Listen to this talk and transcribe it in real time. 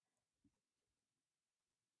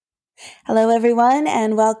Hello, everyone,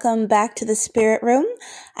 and welcome back to the Spirit Room.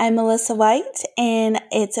 I'm Melissa White, and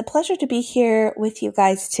it's a pleasure to be here with you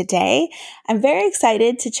guys today. I'm very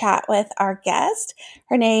excited to chat with our guest.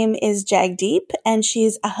 Her name is Jagdeep, and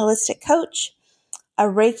she's a holistic coach, a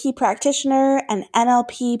Reiki practitioner, an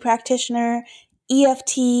NLP practitioner,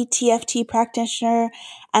 EFT, TFT practitioner,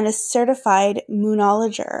 and a certified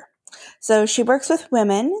moonologer. So she works with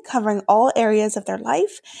women covering all areas of their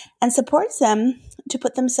life and supports them to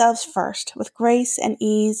put themselves first with grace and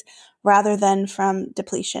ease rather than from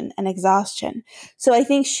depletion and exhaustion. So I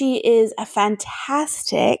think she is a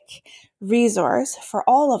fantastic resource for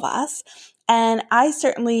all of us. And I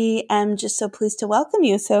certainly am just so pleased to welcome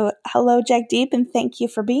you. So hello, Jagdeep, and thank you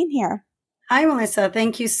for being here. Hi, Melissa.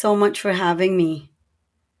 Thank you so much for having me.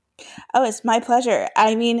 Oh, it's my pleasure.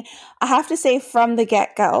 I mean, I have to say from the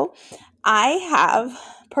get-go, I have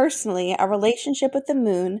personally a relationship with the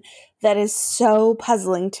moon that is so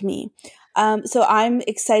puzzling to me. So I'm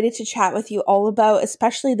excited to chat with you all about,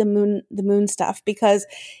 especially the moon stuff, because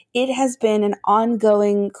it has been an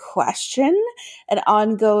ongoing question, an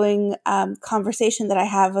ongoing conversation that I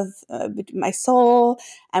have with my soul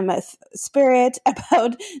and my spirit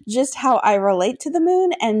about just how I relate to the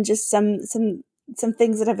moon and just some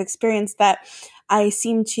things that I've experienced that I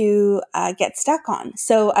seem to get stuck on.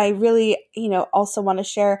 So I really, also want to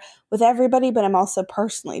share with everybody, but I'm also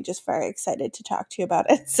personally just very excited to talk to you about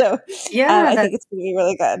it. So Yeah, I think it's going to be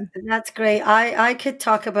really good. that's great. I could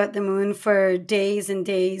talk about the moon for days and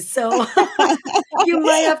days. So you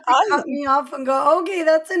might have to cut Awesome. me off and go, okay,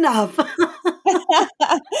 that's enough.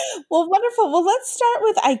 Well, wonderful. Well, let's start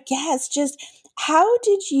with, I guess, just how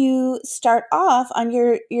did you start off on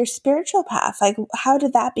your spiritual path? Like, how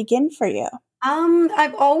did that begin for you?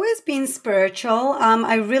 I've always been spiritual.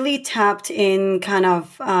 I really tapped in kind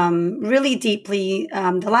of really deeply.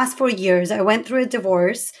 The last 4 years, I went through a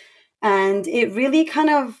divorce, and it really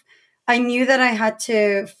I knew that I had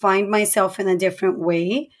to find myself in a different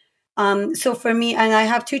way. So for me, and I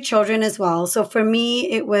have two children as well. So for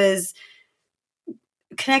me, it was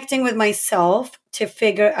connecting with myself to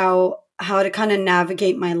figure out how to kind of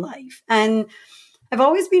navigate my life. And I've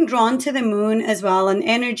always been drawn to the moon as well and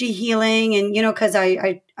energy healing. And, because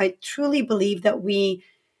I truly believe that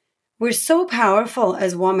we're so powerful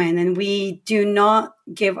as women and we do not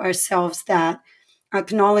give ourselves that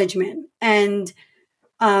acknowledgement. And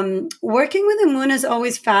working with the moon has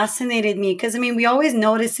always fascinated me because, I mean, we always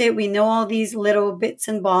notice it. We know all these little bits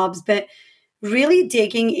and bobs, but really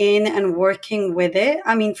digging in and working with it.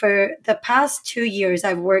 I mean, for the past 2 years,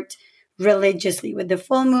 I've worked religiously with the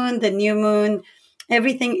full moon, the new moon,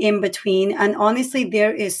 everything in between. And honestly,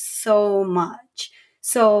 there is so much.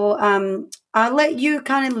 So I'll let you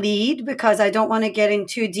kind of lead because I don't want to get in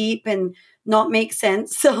too deep and not make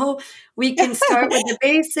sense. So we can start with the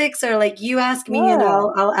basics, or like you ask me and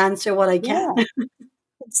Sure. I'll answer what I can. Yeah.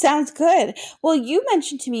 Sounds good. Well, you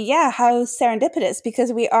mentioned to me, yeah, how serendipitous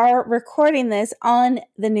because we are recording this on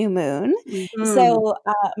the new moon. Mhm. So,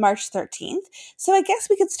 March 13th. So, I guess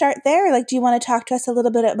we could start there. Like, do you want to talk to us a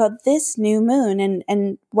little bit about this new moon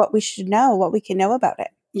and what we should know, what we can know about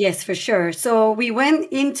it? Yes, for sure. So we went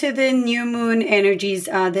into the new moon energies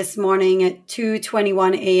this morning at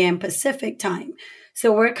 2:21 a.m. Pacific time.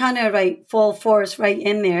 So we're kind of right full force right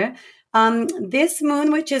in there. This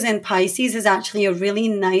moon, which is in Pisces, is actually a really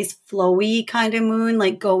nice flowy kind of moon,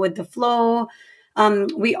 like go with the flow.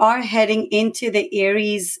 We are heading into the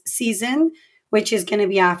Aries season, which is going to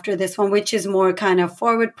be after this one, which is more kind of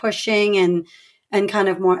forward pushing and kind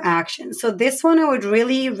of more action. So this one I would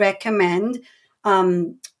really recommend.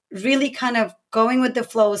 Really kind of going with the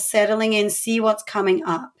flow, settling in, see what's coming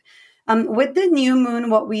up. With the new moon,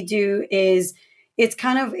 what we do is it's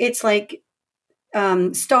like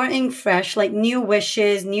starting fresh, like new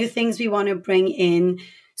wishes, new things we want to bring in.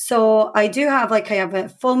 So I have a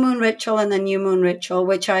full moon ritual and a new moon ritual,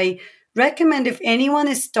 which I recommend if anyone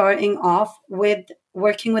is starting off with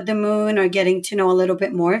working with the moon or getting to know a little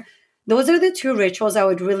bit more. Those are the two rituals I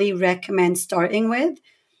would really recommend starting with.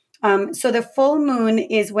 So the full moon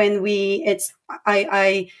is when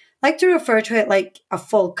I like to refer to it like a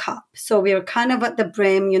full cup. So we're kind of at the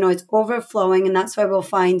brim, it's overflowing. And that's why we'll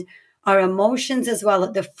find our emotions as well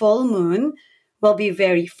at the full moon will be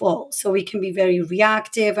very full. So we can be very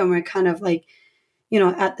reactive and we're kind of like,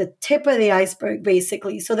 at the tip of the iceberg,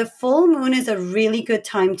 basically. So the full moon is a really good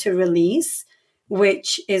time to release,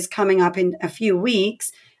 which is coming up in a few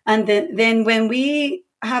weeks. And then when we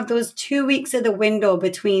have those 2 weeks of the window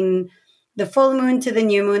between the full moon to the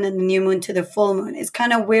new moon and the new moon to the full moon, is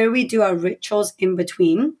kind of where we do our rituals in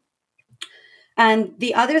between. And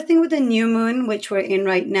the other thing with the new moon, which we're in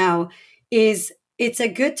right now, is it's a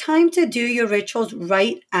good time to do your rituals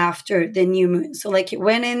right after the new moon. So like it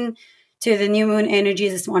went in to the new moon energy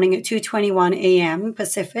this morning at 2:21 a.m.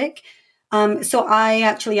 Pacific. So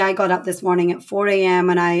I got up this morning at 4 a.m.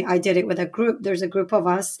 and I did it with a group. There's a group of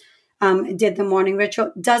us, did the morning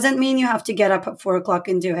ritual. Doesn't mean you have to get up at 4 o'clock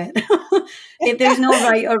and do it. If there's no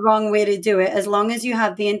right or wrong way to do it, as long as you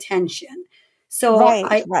have the intention. So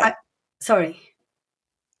Right, right. sorry.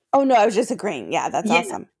 Oh no, I was just agreeing. Yeah, that's Yeah.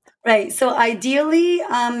 awesome. Right. So ideally,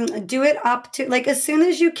 do it up to like as soon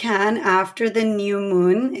as you can after the new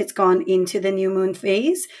moon. It's gone into the new moon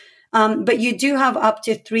phase. But you do have up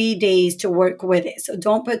to 3 days to work with it. So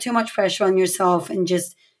don't put too much pressure on yourself and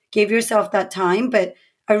just give yourself that time. But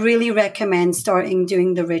I really recommend starting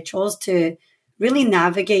doing the rituals to really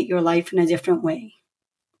navigate your life in a different way.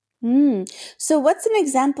 So what's an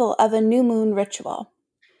example of a new moon ritual?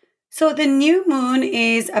 So the new moon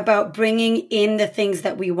is about bringing in the things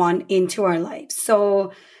that we want into our lives.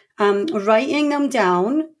 So writing them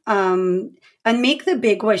down, and make the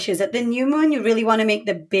big wishes. At the new moon, you really want to make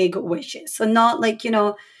the big wishes. So not like,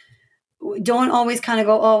 don't always kind of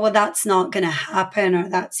go, oh, well, that's not going to happen, or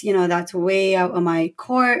that's way out of my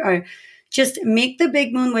court, or just make the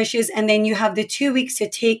big moon wishes. And then you have the 2 weeks to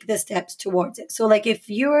take the steps towards it. So like if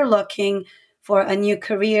you're looking for a new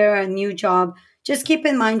career, a new job, just keep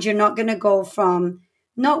in mind, you're not going to go from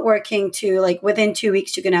not working to like within 2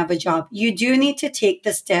 weeks, you're going to have a job. You do need to take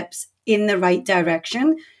the steps in the right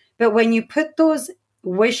direction. But when you put those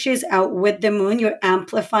wishes out with the moon, you're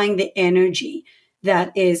amplifying the energy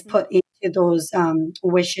that is put into those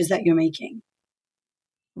wishes that you're making.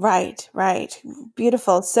 Right, right.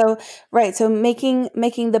 Beautiful. So, right, so making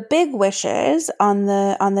the big wishes on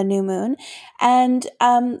the new moon. And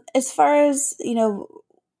as far as,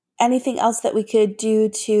 anything else that we could do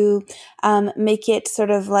to make it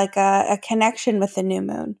sort of like a connection with the new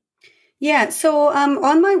moon. Yeah, so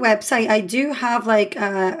on my website, I do have like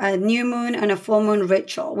a new moon and a full moon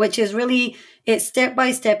ritual, which is really, it's step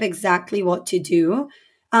by step exactly what to do.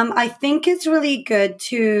 I think it's really good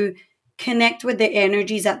to connect with the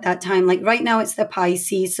energies at that time. Like right now, it's the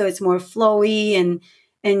Pisces, so it's more flowy and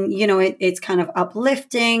it's kind of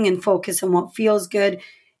uplifting and focus on what feels good.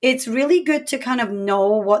 It's really good to kind of know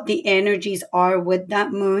what the energies are with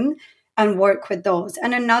that moon and work with those.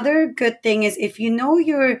 And another good thing is if you know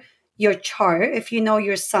your chart, if you know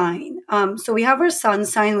your sign. So we have our sun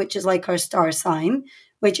sign, which is like our star sign,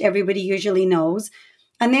 which everybody usually knows.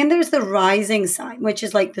 And then there's the rising sign, which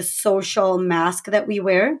is like the social mask that we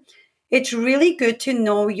wear. It's really good to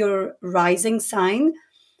know your rising sign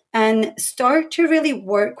and start to really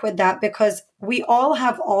work with that because we all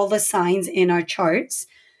have all the signs in our charts.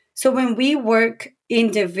 So when we work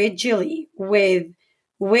individually with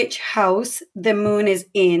which house the moon is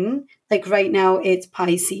in, like right now it's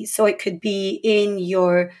Pisces, so it could be in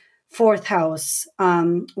your fourth house,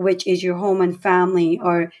 which is your home and family,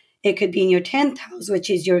 or it could be in your 10th house, which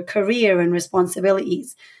is your career and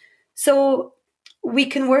responsibilities. So we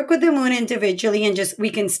can work with the moon individually and just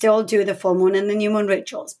we can still do the full moon and the new moon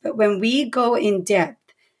rituals. But when we go in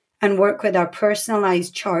depth and work with our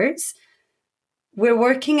personalized charts, we're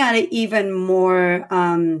working at it even more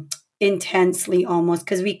intensely almost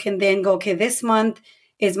because we can then go, okay, this month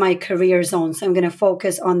is my career zone. So I'm going to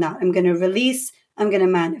focus on that. I'm going to release, I'm going to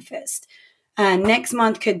manifest. And next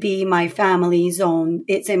month could be my family zone.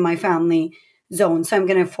 It's in my family zone. So I'm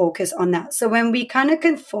going to focus on that. So when we kind of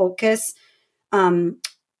can focus on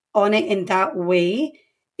it in that way,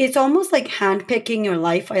 it's almost like handpicking your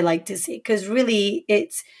life, I like to say, because really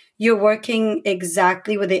it's you're working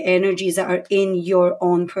exactly with the energies that are in your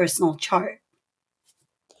own personal chart.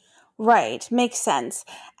 Right, makes sense.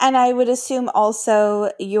 And I would assume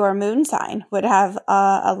also your moon sign would have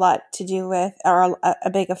a lot to do with, or a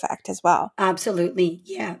big effect as well. Absolutely.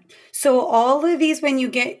 Yeah. So all of these, when you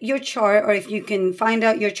get your chart, or if you can find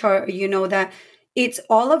out your chart, or you know that it's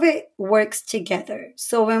all of it works together.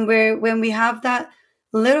 So when we have that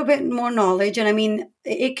little bit more knowledge, and I mean,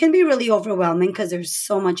 it can be really overwhelming because there's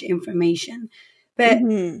so much information. But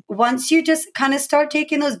Mm-hmm. once you just kind of start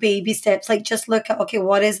taking those baby steps, like just look at, okay,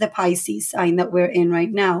 what is the Pisces sign that we're in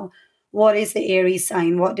right now? What is the Aries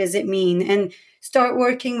sign? What does it mean? And start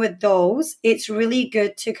working with those. It's really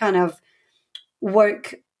good to kind of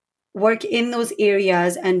work in those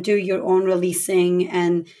areas and do your own releasing.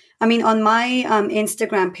 And I mean, on my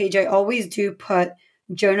Instagram page, I always do put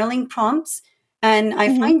journaling prompts, and I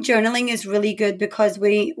Mm-hmm. find journaling is really good because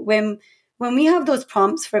when we have those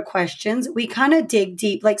prompts for questions, we kind of dig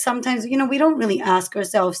deep. Like sometimes, we don't really ask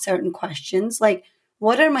ourselves certain questions, like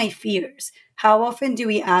what are my fears? How often do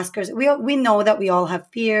we ask ourselves? We know that we all have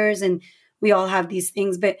fears and we all have these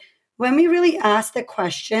things, but when we really ask the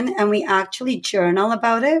question and we actually journal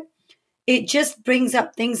about it, it just brings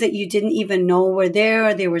up things that you didn't even know were there,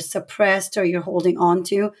 or they were suppressed, or you're holding on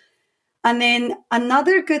to. And then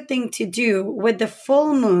another good thing to do with the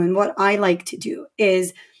full moon, what I like to do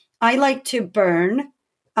is I like to burn,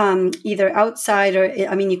 either outside, or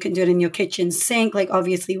I mean, you can do it in your kitchen sink, like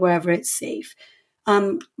obviously wherever it's safe.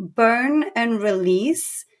 Burn and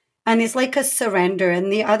release. And it's like a surrender.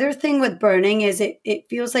 And the other thing with burning is it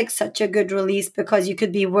feels like such a good release, because you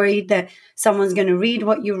could be worried that someone's going to read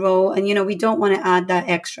what you wrote. And, we don't want to add that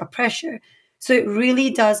extra pressure. So it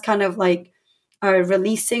really does kind of like our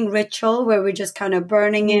releasing ritual, where we're just kind of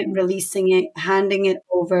burning it, Mm. releasing it, handing it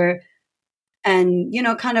over, and,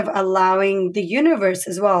 kind of allowing the universe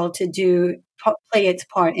as well to play its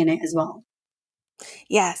part in it as well.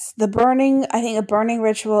 Yes, I think a burning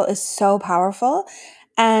ritual is so powerful,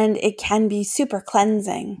 and it can be super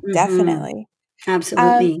cleansing, Mm-hmm. definitely. Um,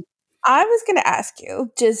 Absolutely. I was going to ask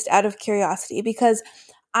you, just out of curiosity, because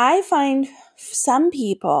I find some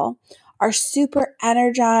people are super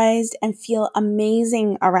energized and feel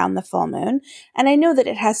amazing around the full moon. And I know that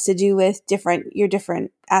it has to do with your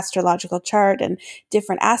different astrological chart and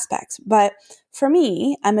different aspects. But for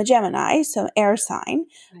me, I'm a Gemini, so air sign.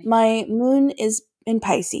 Right. My moon is in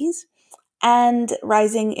Pisces and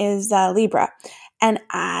rising is Libra. And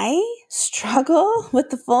I struggle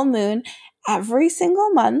with the full moon every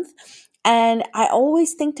single month. And I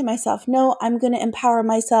always think to myself, no, I'm going to empower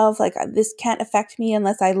myself. Like, this can't affect me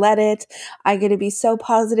unless I let it. I got to be so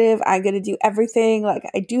positive. I got to do everything. Like,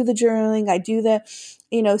 I do the journaling, I do the,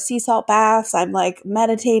 sea salt baths. I'm like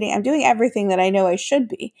meditating. I'm doing everything that I know I should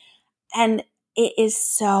be. And it is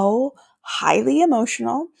so highly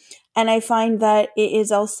emotional. And I find that it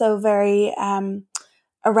is also very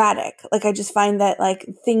erratic. Like, I just find that like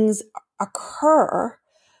things occur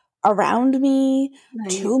around me,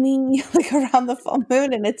 Right. to me, like around the full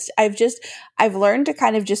moon. And I've learned to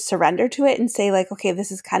kind of just surrender to it and say, like, okay,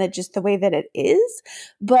 this is kind of just the way that it is.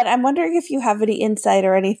 But I'm wondering if you have any insight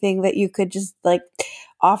or anything that you could just like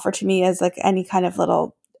offer to me as like any kind of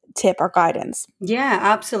little tip or guidance. Yeah,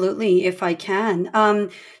 absolutely, if I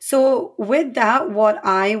can. So with that, what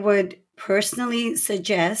I would personally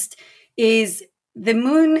suggest is the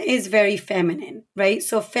moon is very feminine, right?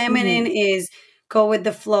 So feminine Mm-hmm. is go with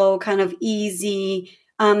the flow, kind of easy.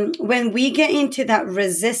 When we get into that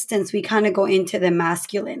resistance, we kind of go into the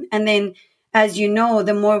masculine. And then, as you know,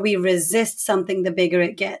 the more we resist something, the bigger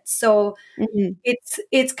it gets. So Mm-hmm.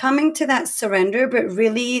 it's coming to that surrender, but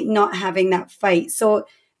really not having that fight. So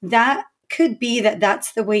that could be that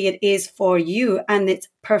that's the way it is for you, and it's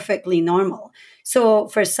perfectly normal. So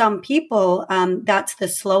for some people, that's the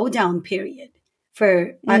slowdown period.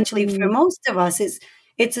 For actually, for Mm-hmm. most of us,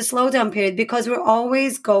 it's a slowdown period, because we're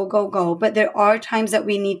always go go go. But there are times that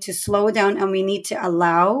we need to slow down, and we need to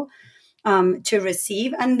allow, to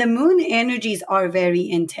receive. And the moon energies are very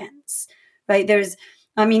intense, right?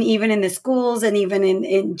 I mean, even in the schools and even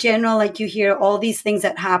in general, like you hear all these things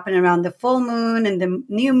that happen around the full moon and the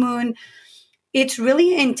new moon. It's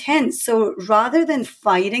really intense. So rather than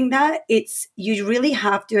fighting that, you really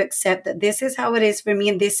have to accept that this is how it is for me,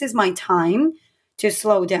 and this is my time to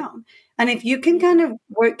slow down. And if you can kind of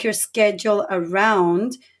work your schedule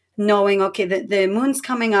around knowing, okay, the moon's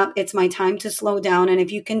coming up, it's my time to slow down. And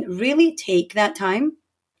if you can really take that time,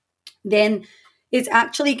 then it's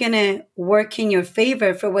actually going to work in your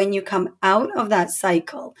favor for when you come out of that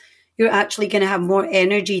cycle. You're actually going to have more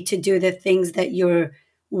energy to do the things that you're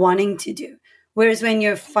wanting to do. Whereas when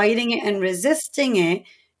you're fighting it and resisting it,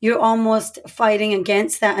 you're almost fighting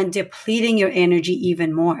against that and depleting your energy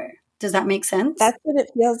even more. Does that make sense? That's what it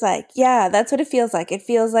feels like. Yeah, that's what it feels like. It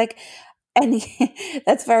feels like, and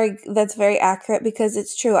that's very accurate, because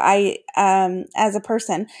it's true. I as a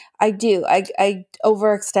person, I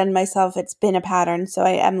overextend myself. It's been a pattern, so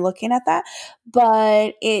I am looking at that.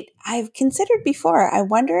 But I've considered before. I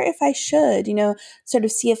wonder if I should, sort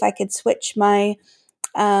of see if I could switch my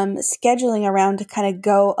scheduling around to kind of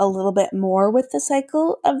go a little bit more with the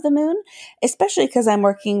cycle of the moon, especially because I'm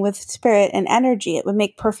working with spirit and energy. It would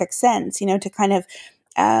make perfect sense, to kind of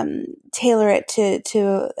tailor it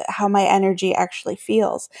to how my energy actually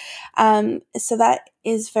feels. So that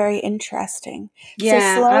is very interesting. So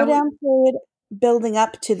Yeah, slow down period building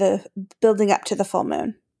up to the full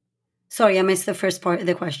moon. sorry, I missed the first part of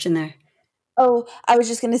the question there. Oh, I was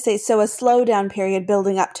just going to say, so a slowdown period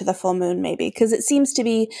building up to the full moon, maybe, because it seems to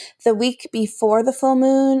be the week before the full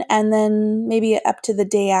moon and then maybe up to the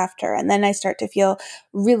day after. And then I start to feel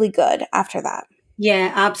really good after that.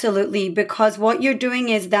 Yeah, absolutely. Because what you're doing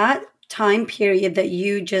is that time period that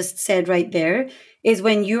you just said right there is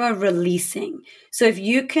when you are releasing. So if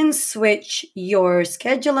you can switch your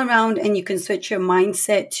schedule around and you can switch your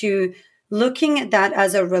mindset to looking at that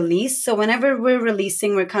as a release. So whenever we're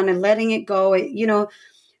releasing, we're kind of letting it go.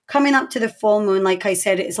 Coming up to the full moon, like I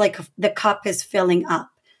said, it's like the cup is filling up.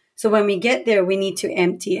 So when we get there, we need to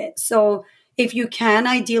empty it. So if you can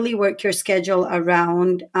ideally work your schedule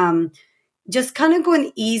around, just kind of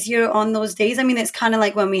going easier on those days. I mean, it's kind of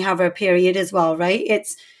like when we have our period as well, right?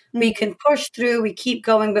 We can push through, we keep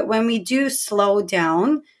going, but when we do slow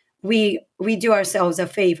down, we do ourselves a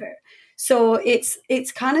favor. So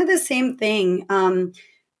it's kind of the same thing.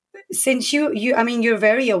 Since I mean, you're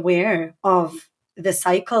very aware of the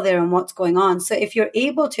cycle there and what's going on. So if you're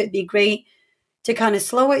able to, it'd be great to kind of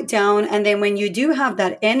slow it down. And then when you do have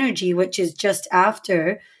that energy, which is just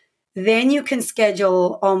after, then you can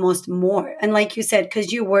schedule almost more. And like you said,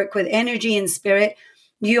 because you work with energy and spirit,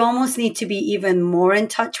 you almost need to be even more in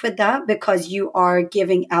touch with that because you are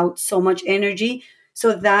giving out so much energy.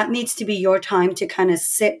 So that needs to be your time to kind of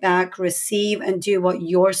sit back, receive, and do what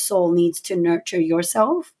your soul needs to nurture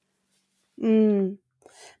yourself. Mm.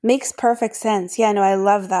 Makes perfect sense. Yeah, no, I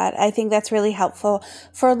love that. I think that's really helpful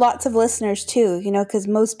for lots of listeners too, because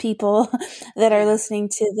most people that are Yeah. listening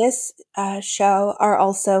to this show are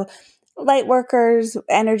also light workers,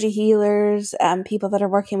 energy healers, people that are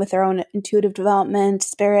working with their own intuitive development,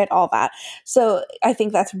 spirit, all that. So I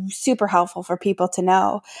think that's super helpful for people to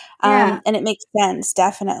know. Yeah. And it makes sense,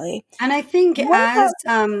 definitely. And I think What as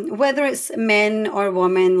about, whether it's men or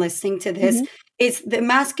women listening to this, mhm, it's the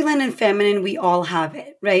masculine and feminine, we all have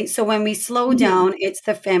it, right? So when we slow mhm, down, it's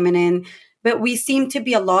the feminine, but we seem to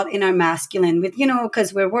be a lot in our masculine with,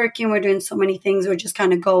 because we're working, we're doing so many things, we're just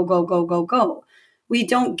kind of go, go, go, go, go. We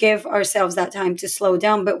don't give ourselves that time to slow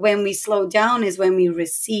down, but when we slow down is when we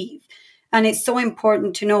receive. And it's so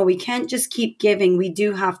important to know we can't just keep giving, we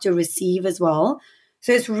do have to receive as well.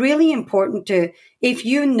 So it's really important to, if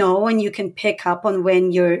you know and you can pick up on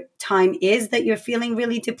when your time is that you're feeling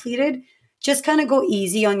really depleted, just kind of go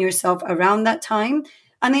easy on yourself around that time.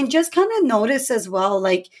 And then just kind of notice as well,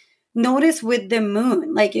 like notice with the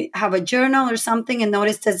moon, like have a journal or something and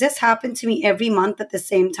notice, does this happen to me every month at the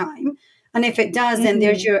same time? And if it does, then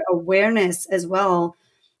there's mhm. your awareness as well,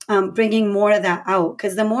 bringing more of that out.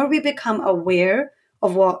 Because the more we become aware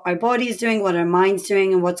of what our body is doing, what our mind's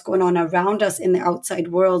doing, and what's going on around us in the outside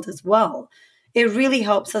world as well, it really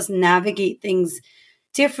helps us navigate things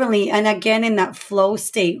differently. And again, in that flow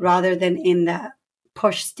state rather than in that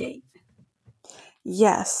push state.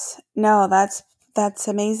 Yes. No, that's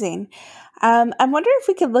amazing. I'm wondering if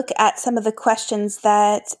we could look at some of the questions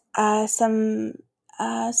that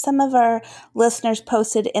some of our listeners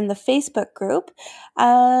posted in the Facebook group.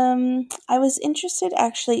 I was interested,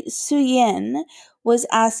 actually. Su Yin was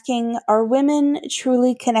asking, "Are women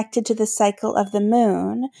truly connected to the cycle of the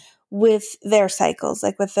moon with their cycles,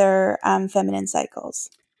 like with their feminine cycles?"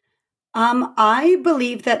 I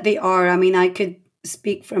believe that they are. I mean, I could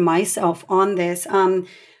speak for myself on this.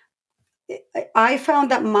 I found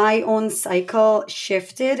that my own cycle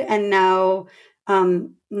shifted, and now,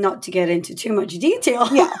 not to get into too much detail,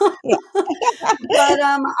 Yeah. Yeah. but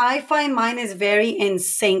I find mine is very in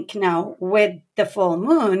sync now with the full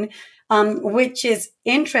moon, which is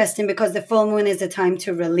interesting because the full moon is a time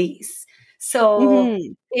to release. So Hmm.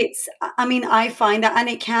 I mean, I find that, and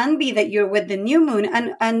it can be that you're with the new moon,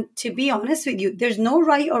 and to be honest with you, there's no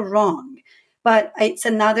right or wrong, but it's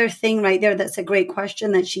another thing right there. That's a great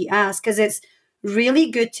question that she asked because it's really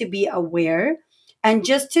good to be aware and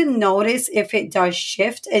just to notice if it does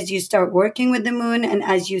shift as you start working with the moon and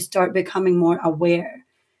as you start becoming more aware.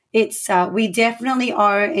 We definitely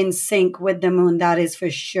are in sync with the moon, that is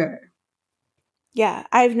for sure. Yeah,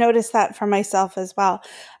 I've noticed that for myself as well.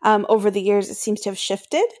 Over the years, it seems to have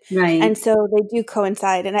shifted. And Right. so they do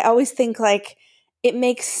coincide. And I always think like it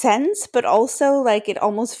makes sense, but also like it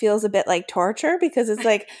almost feels a bit like torture because it's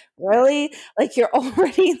like, really? Like you're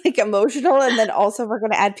already like emotional. And then also we're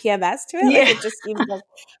going to add PMS to it. Like Yeah. it just seems like,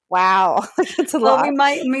 wow, like it's a Well, lot.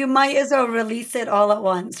 we might as well release it all at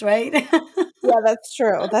once, right? Yeah, that's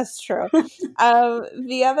true. That's true.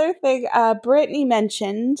 The other thing, Brittany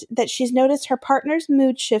mentioned that she's noticed her partner's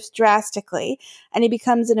mood shifts drastically and he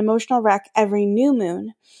becomes an emotional wreck every new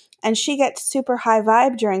moon. And she gets super high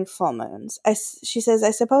vibe during full moons. She says,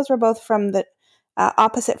 I suppose we're both from the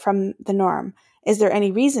opposite from the norm. Is there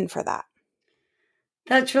any reason for that?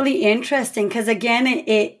 That's really interesting because again,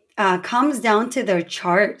 it comes down to their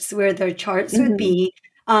charts, where their charts would Hmm. be.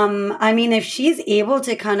 I mean, if she's able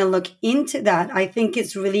to kind of look into that, I think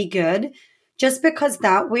it's really good, just because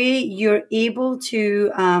that way you're able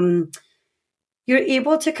to you're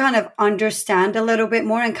able to kind of understand a little bit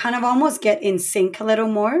more and kind of almost get in sync a little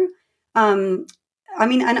more. Um, I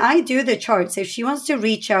mean, and I do the charts. If she wants to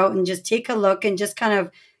reach out and just take a look and just kind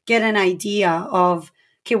of get an idea of,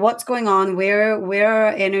 okay, what's going on, where are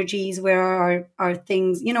our energies, where are our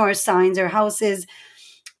things, our signs, our houses.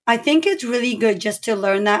 I think it's really good just to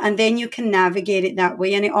learn that, and then you can navigate it that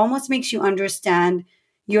way. And it almost makes you understand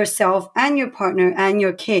yourself and your partner and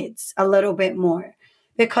your kids a little bit more,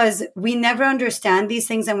 because we never understand these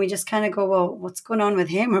things and we just kind of go, well, what's going on with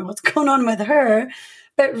him or what's going on with her?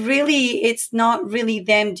 But really, it's not really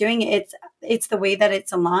them doing it. It's the way that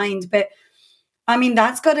it's aligned. But I mean,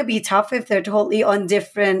 that's got to be tough if they're totally on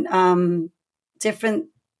different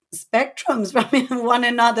spectrums from one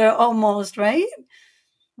another almost, right?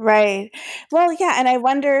 Right. Well, yeah, and I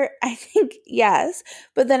wonder, I think yes,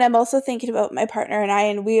 but then I'm also thinking about my partner and I,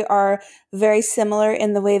 and we are very similar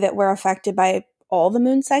in the way that we're affected by all the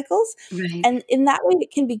moon cycles. Right. And in that way,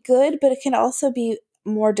 it can be good, but it can also be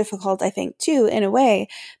more difficult, I think, too, in a way,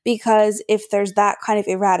 because if there's that kind of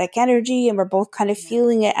erratic energy and we're both kind of Yeah.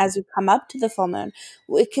 feeling it as we come up to the full moon,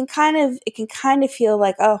 it can kind of feel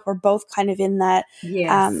like, oh, we're both kind of in Yes.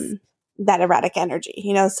 um that erratic energy,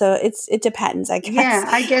 so it depends, I guess. Yeah,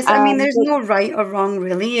 I guess, I mean, there's But no right or wrong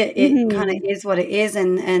really. It kind of mhm, is what it is,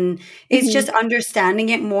 and it's just mhm, understanding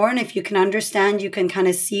it more. And if you can understand, you can kind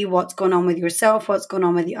of see what's going on with yourself, what's going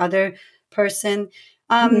on with the other person.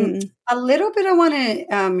 Um, mhm. a little bit I want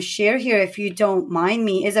to share here, if you don't mind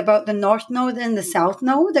me, is about the North Node and the South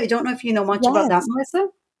Node. I don't know if you know much about that, Yes. Melissa.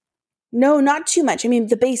 No, not too much. I mean,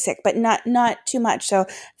 the basic, but not too much. So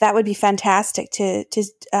that would be fantastic to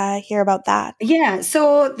hear about that. Yeah,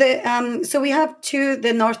 so so we have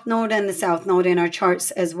the North Node and the South Node in our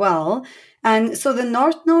charts as well. And so the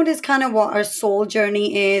North Node is kind of what our soul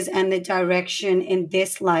journey is and the direction in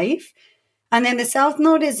this life. And then the South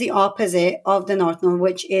Node is the opposite of the North Node,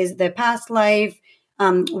 which is the past life,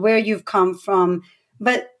 where you've come from.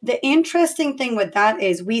 But the interesting thing with that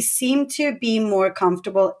is we seem to be more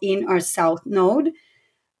comfortable in our South Node.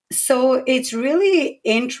 So it's really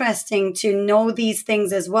interesting to know these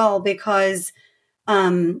things as well, because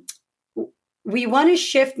um, we want to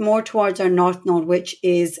shift more towards our North Node, which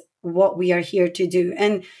is what we are here to do.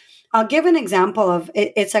 And I'll give an example of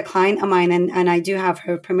it. It's a client of mine, and I do have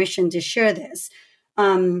her permission to share this.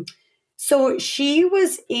 Um, so she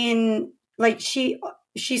was in, like, she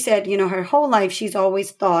said, her whole life she's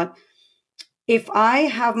always thought, if I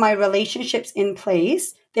have my relationships in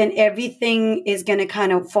place, then everything is going to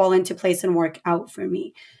kind of fall into place and work out for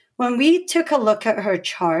me. When we took a look at her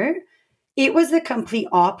chart, it was the complete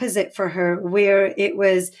opposite for her, where it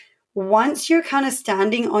was, once you're kind of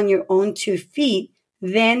standing on your own 2 feet,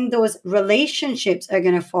 then those relationships are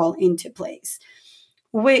going to fall into place,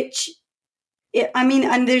 which I mean,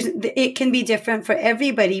 and it can be different for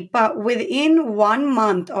everybody, but within 1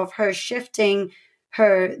 month of her shifting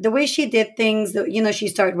the way she did things, she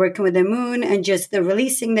started working with the moon and just the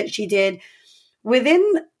releasing that she did within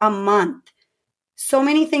a month, so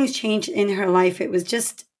many things changed in her life. It was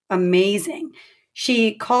just amazing.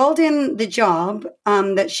 She called in the job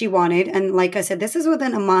that she wanted. And like I said, this is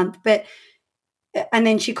within a month, and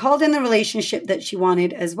then she called in the relationship that she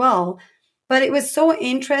wanted as well. But it was so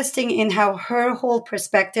interesting in how her whole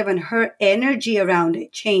perspective and her energy around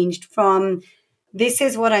it changed from, this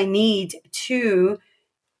is what I need, to,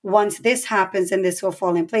 once this happens and this will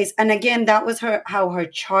fall in place. And again, that was how her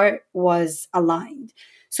chart was aligned.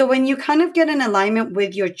 So when you kind of get in alignment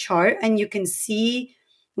with your chart and you can see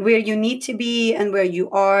where you need to be and where you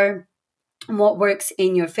are and what works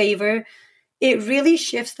in your favor, it really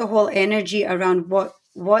shifts the whole energy around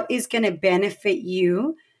what is going to benefit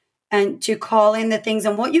you, and to call in the things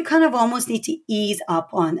and what you kind of almost need to ease up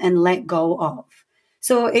on and let go of.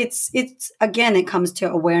 So it's again, it comes to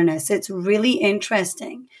awareness. It's really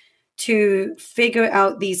interesting to figure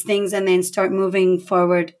out these things and then start moving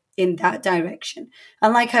forward in that direction.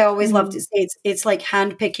 And like I always love to Mhm. say, it's like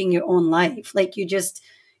handpicking your own life. Like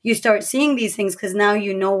you start seeing these things because now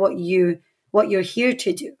you know what you're here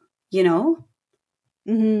to do, you know?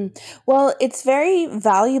 Mhm. Well, it's very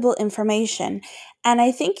valuable information, and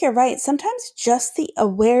I think you're right. Sometimes just the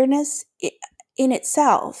awareness in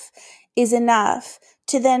itself is enough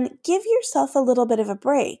to then give yourself a little bit of a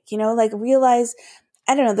break, like realize.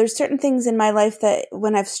 I don't know, there's certain things in my life that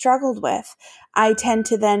when I've struggled with, I tend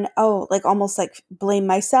to then, like almost like blame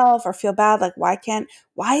myself or feel bad. Like,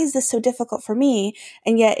 why is this so difficult for me?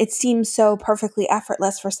 And yet it seems so perfectly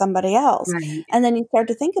effortless for somebody else. Right. And then you start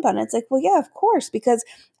to think about it. It's like, well, yeah, of course, because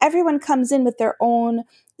everyone comes in with their own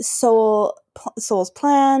soul's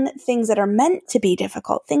plan, things that are meant to be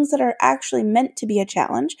difficult, things that are actually meant to be a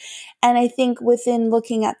challenge. And I think within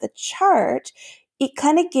looking at the chart, it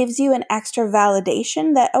kind of gives you an extra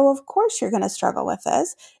validation that, oh, of course you're going to struggle with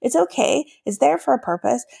this. It's okay. It's there for a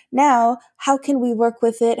purpose. Now, how can we work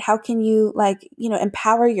with it? How can you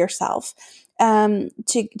empower yourself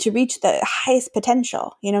to reach the highest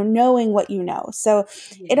potential, knowing what you know. So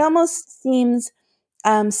it Yeah. almost seems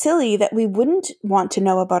silly that we wouldn't want to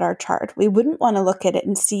know about our chart. We wouldn't want to look at it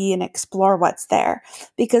and see and explore what's there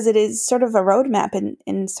because it is sort of a roadmap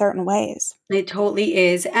in certain ways. It totally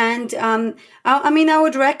is. And I mean, I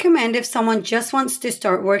would recommend if someone just wants to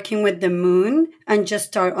start working with the moon and just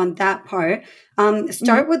start on that part, Mhm.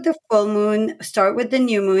 start with the full moon, start with the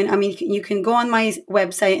new moon. I mean, you can go on my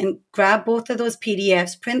website and grab both of those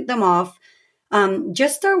PDFs, print them off.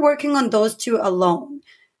 Just start working on those two alone.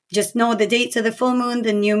 Just know the dates of the full moon,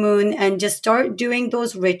 the new moon, and just start doing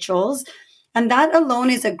those rituals. And that alone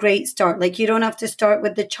is a great start. Like, you don't have to start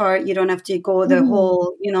with the chart. You don't have to go the Mhm.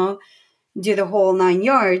 whole, do the whole 9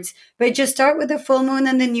 yards, but just start with the full moon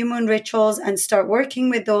and the new moon rituals and start working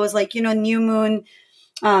with those. Like, new moon,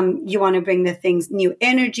 you want to bring the things, new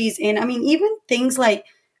energies in. I mean, even things like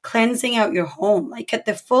cleansing out your home. Like at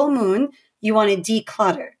the full moon, you want to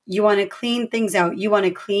declutter, you want to clean things out, you want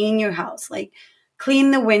to clean your house, like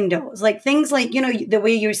clean the windows, like things like, the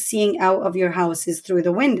way you're seeing out of your house is through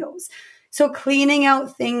the windows. So cleaning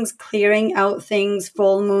out things, clearing out things,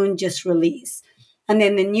 full moon, just release. And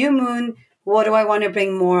then the new moon, what do I want to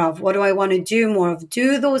bring more of? What do I want to do more of?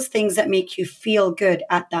 Do those things that make you feel good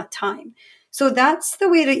at that time. So that's the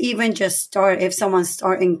way to even just start if someone's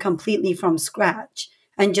starting completely from scratch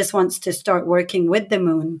and just wants to start working with the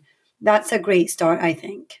moon. That's a great start, I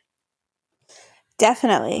think.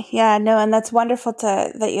 Definitely. Yeah, no, and that's wonderful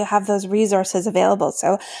that you have those resources available.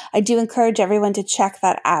 So I do encourage everyone to check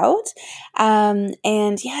that out.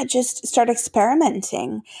 And yeah, just start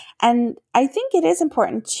experimenting. And I think it is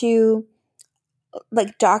important to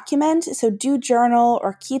like document. So do journal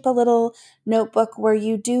or keep a little notebook where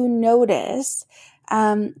you do notice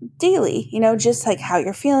daily, just like how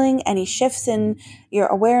you're feeling, any shifts in your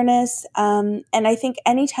awareness. And I think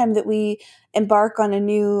anytime that we embark on a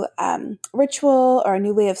new ritual or a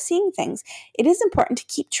new way of seeing things, it is important to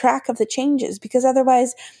keep track of the changes because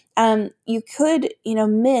otherwise you could,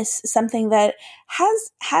 miss something that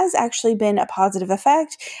has actually been a positive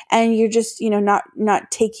effect, and you're just,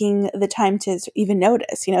 not taking the time to even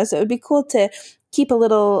notice. So it would be cool to keep a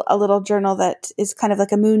little journal that is kind of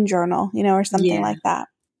like a moon journal, or something Yeah, like that.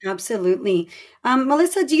 absolutely.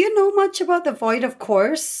 Melissa, do you know much about the void of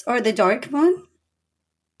course or the dark moon?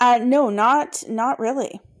 No, not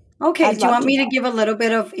really. Okay, I'd do you love want to me to know. give a little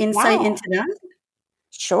bit of insight Yeah, into that?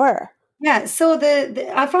 sure. Yeah, so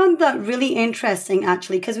I found that really interesting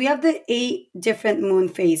actually because we have the 8 different moon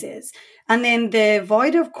phases, and then the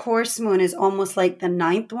void of course moon is almost like the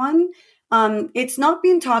ninth one. It's not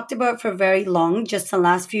been talked about for very long, just the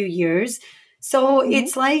last few years. So Hmm.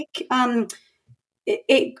 it's like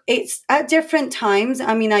it's at different times.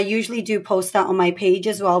 I mean, I usually do post that on my page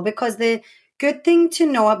as well because the good thing to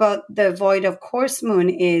know about the void of course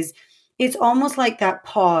moon is it's almost like that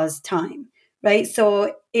pause time, right?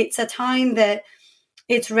 So it's a time that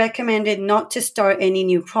it's recommended not to start any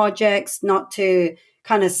new projects, not to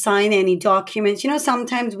kind of sign any documents.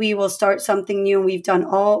 Sometimes we will start something new and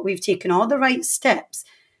we've taken all the right steps.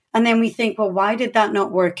 And then we think, well, why did that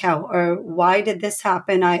not work out? Or why did this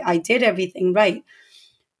happen? I did everything right.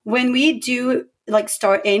 When we do like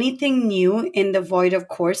start anything new in the void of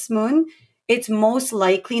course moon, it's most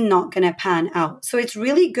likely not going to pan out. So it's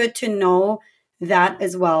really good to know that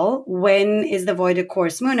as well. When is the void of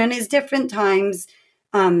course moon? And it's different times.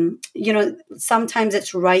 Sometimes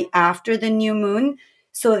it's right after the new moon.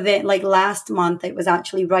 So that like last month, it was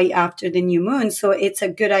actually right after the new moon. So it's a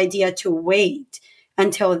good idea to wait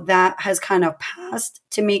until that has kind of passed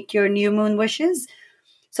to make your new moon wishes.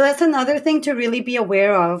 So that's another thing to really be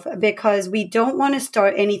aware of because we don't want to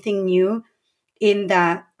start anything new in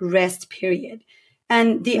that rest period.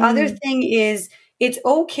 And the other Mm, thing is it's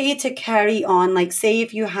okay to carry on. Like, say,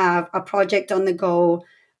 if you have a project on the go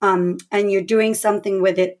and you're doing something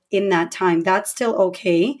with it in that time, that's still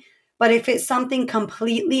okay. But if it's something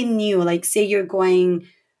completely new, like say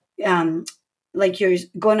um, you're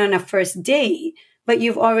going on a first date, but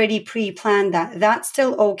you've already pre-planned that. That's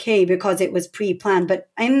still okay because it was pre-planned. But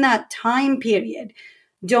in that time period,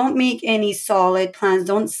 don't make any solid plans.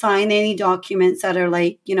 Don't sign any documents that are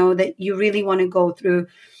like, that you really want to go through.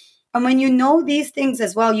 And when you know these things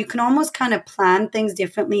as well, you can almost kind of plan things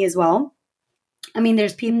differently as well. I mean,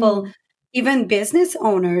 there's people, Mm. even business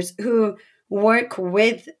owners, who work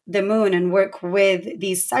with the moon and work with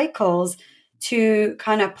these cycles to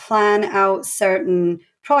kind of plan out certain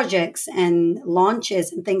projects and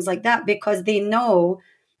launches and things like that, because they know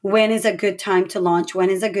when is a good time to launch,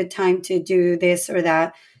 when is a good time to do this or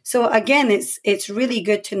that. So again, it's really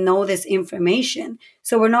good to know this information.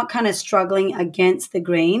 So we're not kind of struggling against the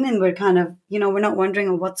grain, and we're kind of, we're not wondering,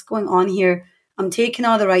 oh, what's going on here. I'm taking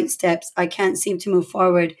all the right steps. I can't seem to move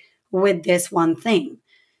forward with this one thing.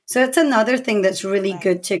 So it's another thing that's really Right.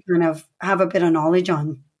 good to kind of have a bit of knowledge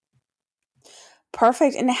on.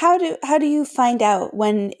 Perfect. And how do you find out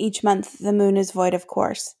when each month the moon is void of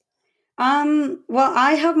course? Well,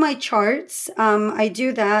 I have my charts. I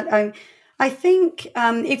do that. I think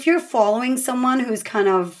if you're following someone who's kind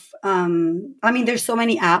of, I mean, there's so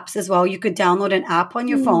many apps as well. You could download an app on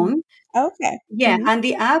your Mm. phone. Okay. Yeah, Mhm. and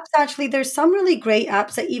the apps, actually, there's some really great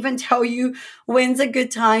apps that even tell you when's a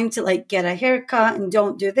good time to like get a haircut and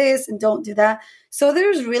don't do this and don't do that. So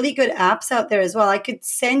there's really good apps out there as well. I could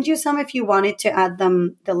send you some if you wanted to add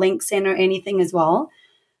them, the links in or anything as well.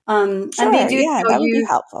 And they Sure. do Yeah, tell that would be you,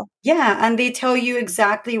 helpful. yeah, and they tell you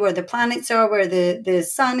exactly where the planets are, where the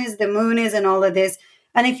sun is, the moon is, and all of this.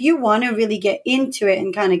 And if you want to really get into it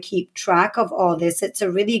and kind of keep track of all this, it's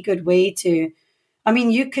a really good way to. I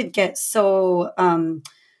mean, you could get so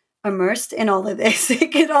immersed in all of this.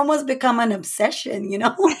 It could almost become an obsession.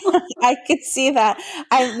 I could see that.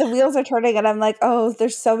 The wheels are turning and I'm like, "Oh,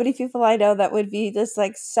 there's so many people I know that would be just,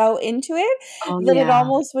 like, so into it Oh, that it yeah.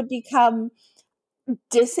 almost would become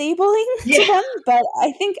disabling to Yeah. them." But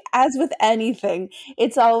I think as with anything,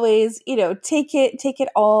 it's always, take it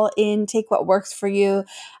all in, take what works for you,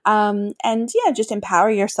 and yeah, just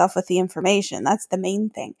empower yourself with the information. That's the main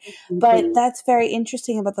thing. But Exactly. that's very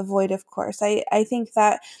interesting about the void, of course. I think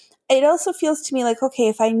that it also feels to me like, okay,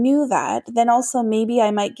 if I knew that, then also maybe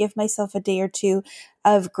I might give myself a day or two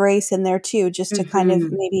of grace in there too, just to kind of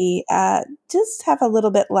Mhm. maybe just have a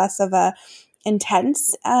little bit less of a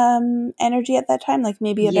intense energy at that time, like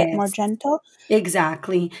maybe a bit more Yes. gentle.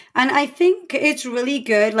 Exactly. And I think it's really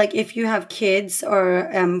good, like if you have kids or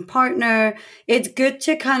partner, it's good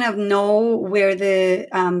to kind of know where the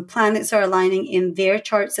planets are aligning in their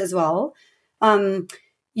charts as well. Um,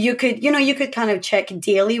 you could kind of check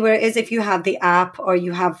daily, whereas if you have the app or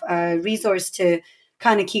you have a resource to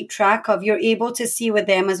kind of keep track of, you're able to see with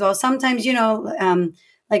them as well. Sometimes,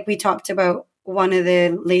 like we talked about one of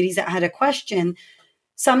the ladies that had a question,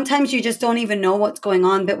 sometimes you just don't even know what's going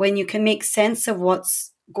on. But when you can make sense of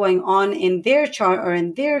what's going on in their chart or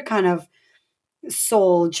in their kind of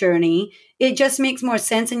soul journey, it just makes more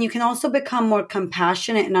sense. And you can also become more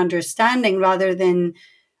compassionate and understanding rather than,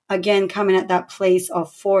 again, coming at that place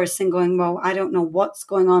of force and going, well, I don't know what's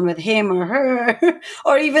going on with him or her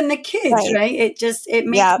or even the kids, Right. right? It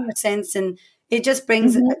makes Yeah. more sense, and it just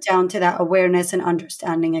brings it Mhm. down to that awareness and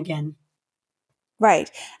understanding again.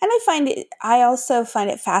 Right. And I also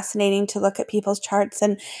find it fascinating to look at people's charts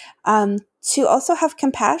and to also have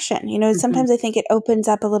compassion. Mhm. Sometimes I think it opens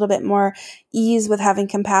up a little bit more ease with having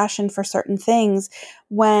compassion for certain things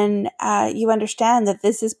when you understand that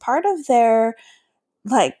this is part of their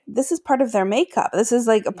makeup. This is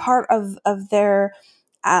like a Yeah. part of their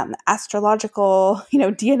astrological,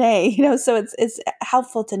 DNA. So it's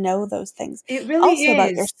helpful to know those things It really also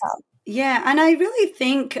about is. yourself. Yeah, and I really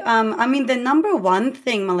think, I mean, the number one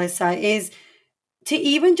thing, Melissa, is to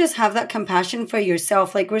even just have that compassion for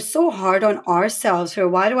yourself. Like, we're so hard on ourselves for,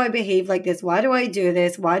 why do I behave like this? Why do I do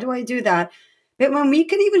this? Why do I do that? But when we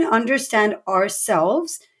can even understand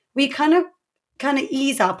ourselves, we kind of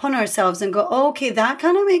ease up on ourselves and go, oh, okay, that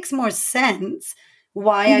kind of makes more sense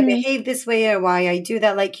why I Hmm. behave this way or why I do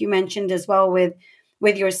that, like you mentioned as well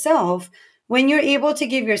with yourself. When you're able to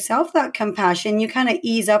give yourself that compassion, you kind of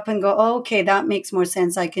ease up and go, oh, okay, that makes more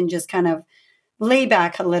sense. I can just kind of lay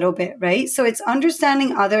back a little bit, right? So it's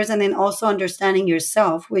understanding others and then also understanding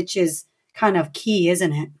yourself, which is kind of key,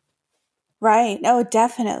 isn't it? Right. Oh,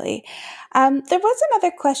 definitely. There was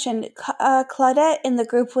another question. Claudette in the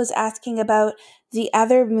group was asking about the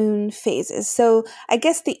other moon phases. So I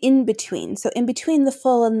guess the in between. So in between the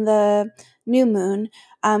full and the new moon,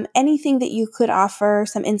 anything that you could offer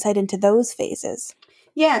some insight into those phases.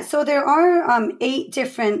 Yeah, so there are 8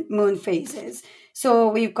 different moon phases. So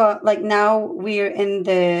we've got, like, now we're in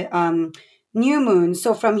the new moon.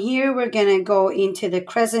 So from here, we're going to go into the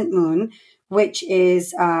crescent moon, which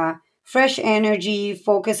is fresh energy,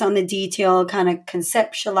 focus on the detail, kind of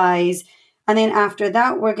conceptualize. And then after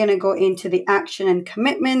that, we're going to go into the action and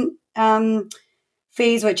commitment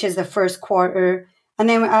phase, which is the first quarter. And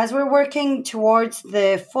then as we're working towards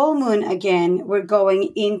the full moon again, we're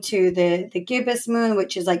going into the gibbous moon,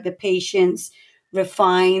 which is like the patience,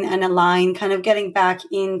 refine and align, kind of getting back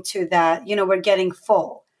into that, we're getting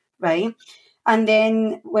full, right? And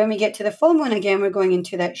then when we get to the full moon again, we're going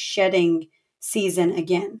into that shedding season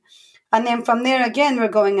again. And then from there again, we're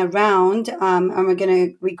going around,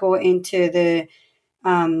 and we go into the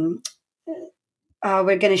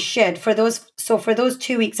we're going to shed for those. So for those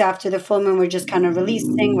 2 weeks after the full moon, we're just kind of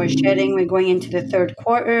releasing, we're shedding, we're going into the third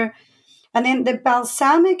quarter. And then the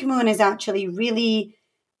balsamic moon is actually really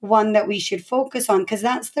one that we should focus on, because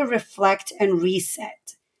that's the reflect and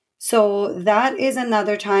reset. So that is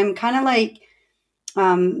another time, kind of like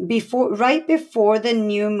right before the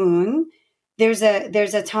new moon, there's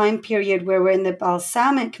a time period where we're in the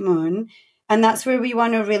balsamic moon, and that's where we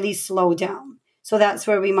want to really slow down. So that's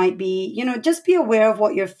where we might be, just be aware of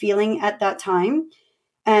what you're feeling at that time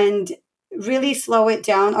and really slow it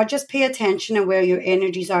down, or just pay attention to where your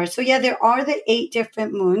energies are. So yeah, there are the 8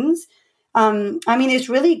 different moons. It's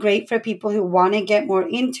really great for people who want to get more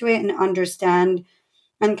into it and understand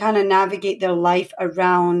and kind of navigate their life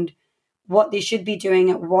around what they should be doing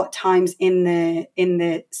at what times in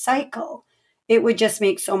the cycle. It would just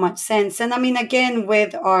make so much sense. And again,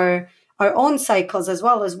 with our own cycles as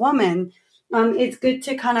well as women, it's good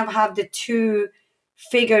to kind of have the two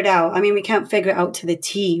figured out. We can't figure it out to the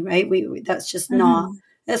T, right? That's just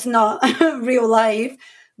that's not real life.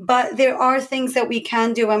 But there are things that we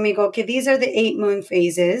can do when we go, okay, these are the 8 moon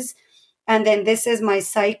phases, and then this is my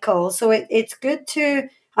cycle. So it's good to,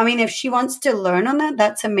 if she wants to learn on that,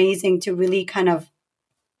 that's amazing, to really kind of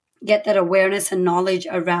get that awareness and knowledge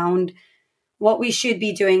around what we should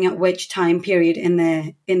be doing at which time period in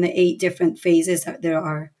the 8 different phases that there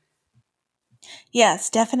are.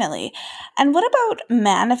 Yes, definitely. And what about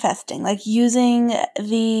manifesting, like using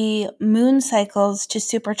the moon cycles to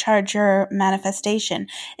supercharge your manifestation?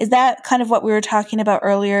 Is that kind of what we were talking about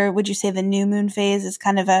earlier? Would you say the new moon phase is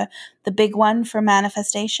kind of the big one for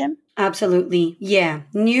manifestation? Absolutely. Yeah.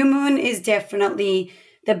 New moon is definitely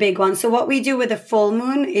the big one. So what we do with the full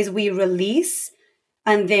moon is we release,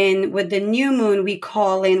 and then with the new moon, we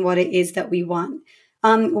call in what it is that we want.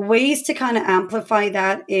 Ways to kind of amplify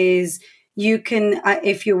that is, you can,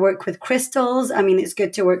 if you work with crystals, it's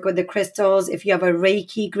good to work with the crystals. If you have a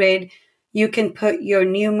Reiki grid, you can put your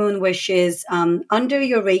new moon wishes under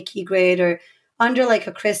your Reiki grid, or under like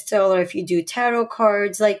a crystal, or if you do tarot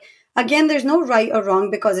cards. Like, again, there's no right or wrong,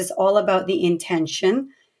 because it's all about the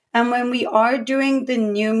intention. And when we are doing the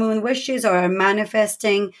new moon wishes or are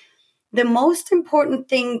manifesting, the most important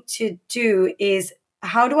thing to do is,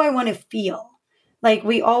 how do I want to feel? Like,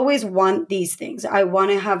 we always want these things. I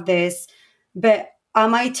want to have this, but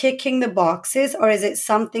am I ticking the boxes, or is it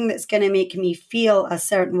something that's going to make me feel a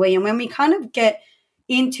certain way? And when we kind of get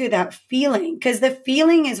into that feeling, because the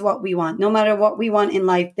feeling is what we want, no matter what we want in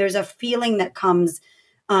life, there's a feeling that comes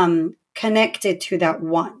connected to that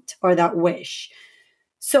want or that wish.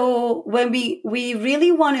 So when we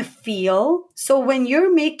really want to feel, so when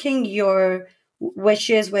you're making your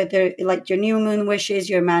wishes, whether like your new moon wishes,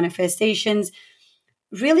 your manifestations,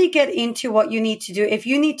 really get into what you need to do. If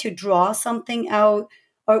you need to draw something out,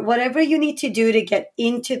 or whatever you need to do to get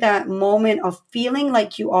into that moment of feeling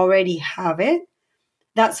like you already have it,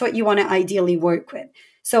 that's what you want to ideally work with.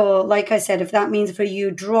 So like I said, if that means for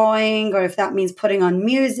you drawing, or if that means putting on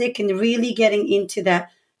music and really getting into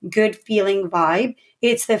that good feeling vibe,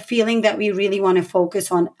 it's the feeling that we really want to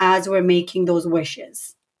focus on as we're making those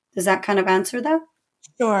wishes. Does that kind of answer that?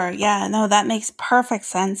 Sure. Yeah. No, that makes perfect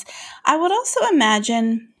sense. I would also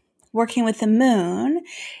imagine working with the moon,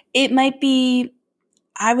 it might be,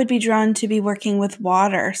 I would be drawn to be working with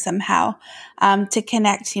water somehow, to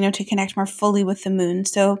connect, to connect more fully with the moon.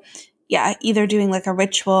 So yeah, either doing like a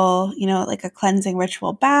ritual, like a cleansing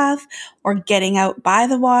ritual bath, or getting out by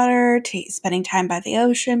the water, spending time by the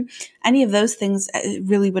ocean. Any of those things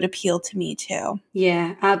really would appeal to me too.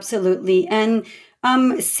 Yeah, absolutely. And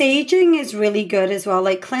saging is really good as well,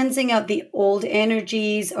 like cleansing out the old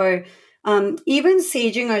energies, or even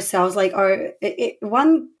saging ourselves. Like,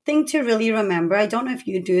 one thing to really remember, I don't know if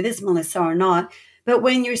you do this, Melissa, or not, but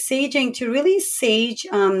when you're saging, to really sage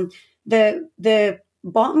the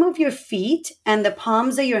bottom of your feet and the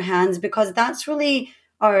palms of your hands, because that's really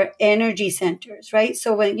our energy centers, right?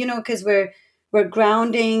 So when, because we're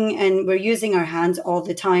grounding and we're using our hands all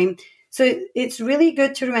the time. So it's really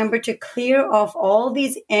good to remember to clear off all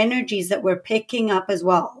these energies that we're picking up as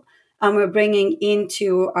well. we're bringing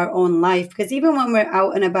into our own life. Because even when we're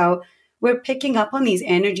out and about, we're picking up on these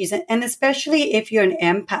energies. And especially if you're an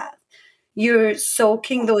empath, you're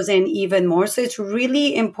soaking those in even more. So it's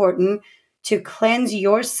really important to cleanse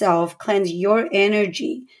yourself, cleanse your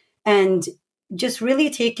energy, and just really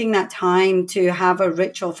taking that time to have a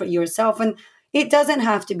ritual for yourself. And it doesn't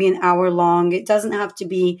have to be an hour long. It doesn't have to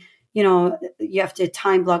be, you have to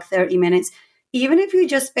time block 30 minutes. Even if you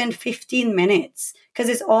just spend 15 minutes, because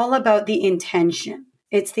it's all about the intention.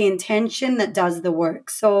 It's the intention that does the work.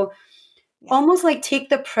 So Yeah. almost like take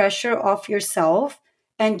the pressure off yourself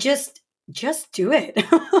and just do it.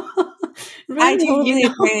 I Really, totally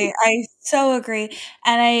agree. I so agree.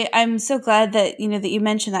 And I'm so glad that, that you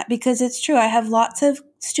mentioned that, because it's true. I have lots of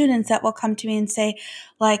students that will come to me and say,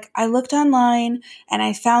 like, I looked online and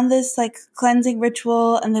I found this like cleansing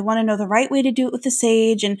ritual, and they want to know the right way to do it with the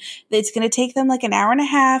sage. And it's going to take them like an hour and a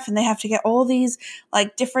half, and they have to get all these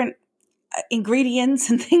like different ingredients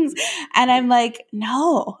and things. And I'm like,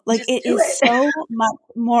 no, like just it do is it. so much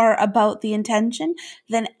more about the intention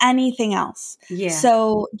than anything else. Yeah,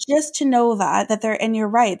 So just to know that there, and you're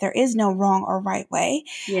right, there is no wrong or right way.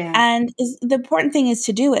 yeah, And the important thing is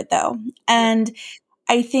to do it though. yeah. And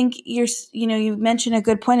I think you mentioned a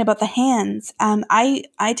good point about the hands.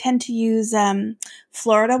 I tend to use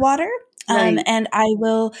Florida water. Right, And I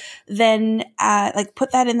will then like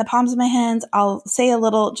put that in the palms of my hands. I'll say a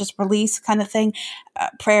little just release kind of thing,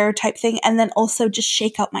 prayer type thing, and then also just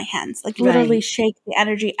shake out my hands, like literally right. shake the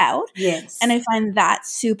energy out. And Yes, I find that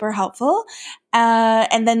super helpful.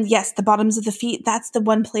 And then yes, the bottoms of the feet. That's the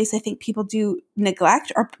one place I think people do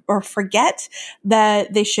neglect or forget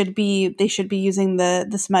that they should be using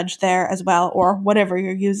the smudge there as well, or whatever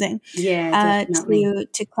you're using yeah, definitely.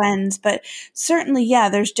 to cleanse. But certainly, yeah,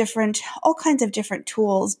 there's all kinds of different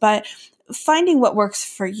tools, but finding what works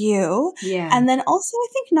for you. Yeah, And then also, I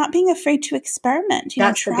think not being afraid to experiment,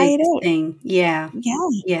 that's the try it biggest out. thing. Yeah, Yeah,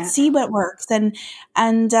 yeah, see what works. And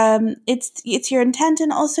it's your intent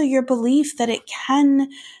and also your belief that it can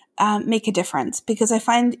make a difference. Because I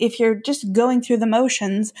find if you're just going through the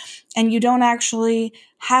motions and you don't actually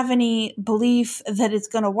have any belief that it's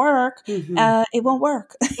going to work, hmm, it won't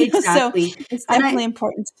work. So exactly. it's And definitely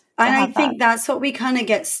important to And I have that. think that's what we kind of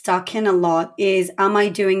get stuck in a lot is, am I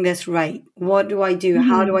doing this right? What do I do?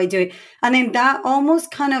 How do Mhm. I do it? And then that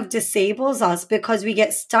almost kind of disables us because we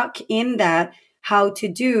get stuck in that how to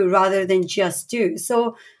do rather than just do.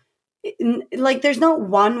 So like there's not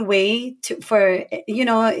one way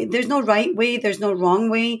there's no right way, there's no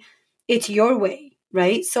wrong way. It's your way,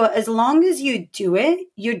 right? So as long as you do it,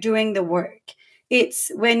 you're doing the work.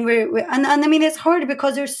 It's when and I mean it's hard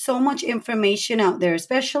because there's so much information out there,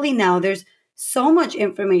 especially now. There's so much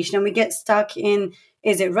information and we get stuck in,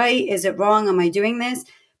 is it right, is it wrong, am I doing this?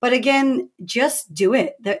 But again, just do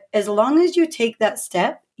it. As long as you take that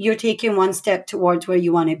step, you're taking one step towards where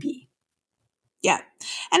you want to be. Yeah.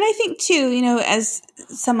 And I think too, as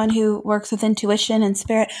someone who works with intuition and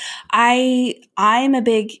spirit, I'm a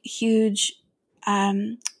big, huge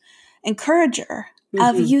encourager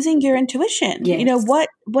of Hmm. using your intuition. Yes.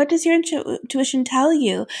 What does your intuition tell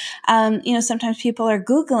you? Sometimes people are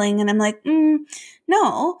Googling and I'm like,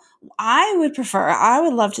 no, I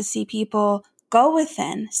would love to see people go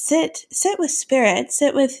within, sit with spirit,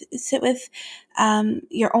 sit with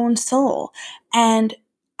your own soul, and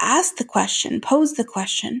ask the question, pose the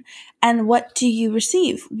question, and what do you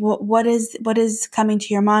receive? What is coming to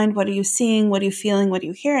your mind? What are you seeing? What are you feeling? What are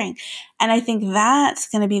you hearing? And I think that's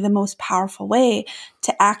going to be the most powerful way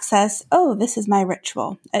to access, oh, this is my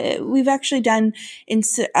ritual. We've actually done in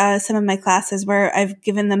some of my classes where I've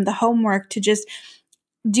given them the homework to just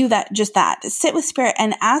do that, just that, sit with spirit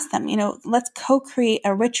and ask them, let's co-create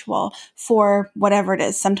a ritual for whatever it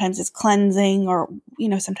is. Sometimes it's cleansing or,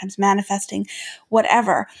 sometimes manifesting,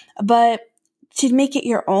 whatever. But to make it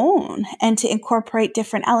your own and to incorporate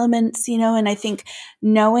different elements, and I think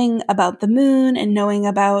knowing about the moon and knowing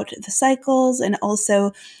about the cycles and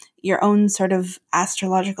also your own sort of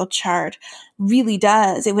astrological chart really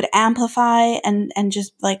does. It would amplify and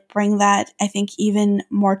just like bring that, I think, even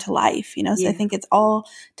more to life, So I Yeah. think it's all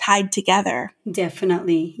tied together.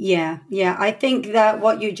 Definitely. Yeah. Yeah. I think that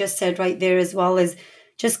what you just said right there as well is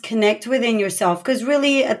just connect within yourself. Because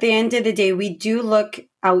really, at the end of the day, we do look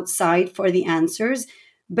outside for the answers,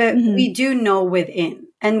 but Hmm. we do know within.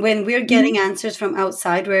 And when we're Hmm. getting answers from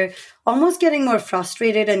outside, we're almost getting more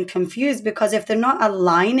frustrated and confused because if they're not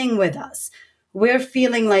aligning with us, we're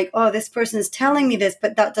feeling like, oh, this person is telling me this,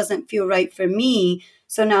 but that doesn't feel right for me.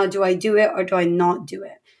 So now do I do it or do I not do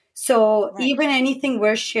it? So Right. even anything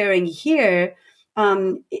we're sharing here,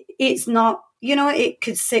 it's not it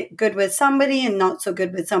could sit good with somebody and not so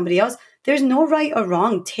good with somebody else. There's no right or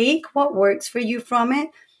wrong. Take what works for you from it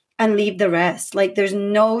and leave the rest. Like, there's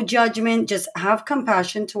no judgment. Just have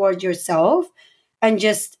compassion towards yourself and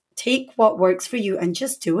just take what works for you and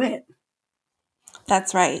just do it.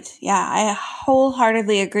 That's right. Yeah, I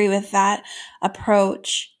wholeheartedly agree with that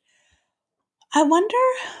approach. I wonder,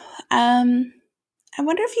 um, I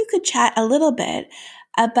wonder if you could chat a little bit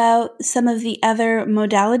about some of the other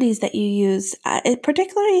modalities that you use.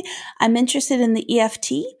 Particularly, I'm interested in the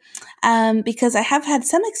EFT because I have had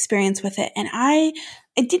some experience with it, and I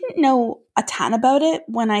didn't know a ton about it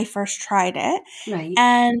when I first tried it, Right.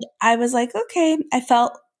 and I was like, okay, I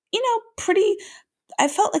felt pretty. I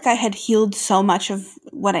felt like I had healed so much of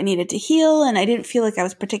what I needed to heal, and I didn't feel like I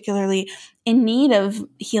was particularly in need of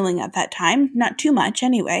healing at that time. Not too much,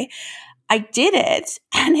 anyway. I did it,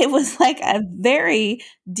 and it was like a very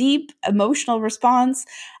deep emotional response.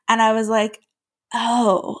 And I was like,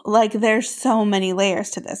 oh, like there's so many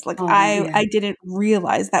layers to this. Like Oh, yeah. I didn't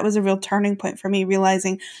realize that was a real turning point for me,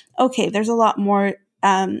 realizing, okay, there's a lot more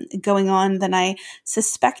going on than I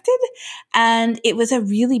suspected. And it was a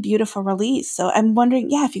really beautiful release. So I'm wondering,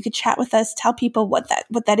 yeah, if you could chat with us, tell people what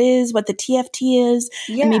that is, what the TFT is,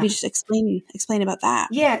 and Yeah. maybe just explain about that.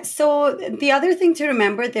 Yeah. So the other thing to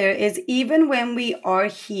remember there is, even when we are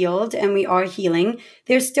healed and we are healing,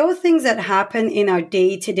 there's still things that happen in our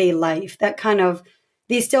day to day life that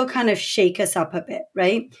they still kind of shake us up a bit,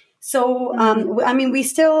 right? So, Mm, I mean, we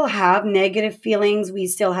still have negative feelings. We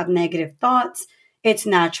still have negative thoughts. It's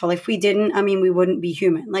natural. If we didn't, I mean, we wouldn't be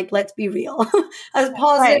human. Like, let's be real, as right.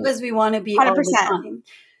 positive as we want to be all the 100%. time.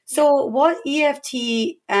 Yeah. So, what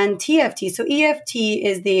EFT and TFT? So, EFT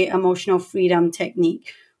is the emotional freedom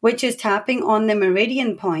technique, which is tapping on the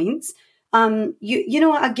meridian points. Again,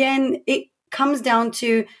 it comes down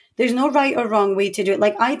to, there's no right or wrong way to do it.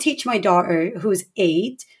 Like, I teach my daughter, who's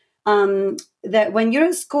 8, that when you're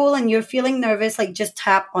at school and you're feeling nervous, like, just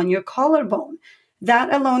tap on your collarbone.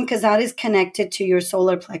 That alone, because that is connected to your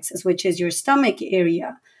solar plexus, which is your stomach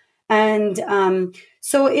area. And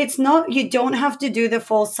so it's not, you don't have to do the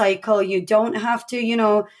full cycle. You don't have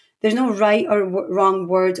to, there's no right or wrong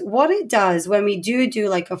words. What it does when we do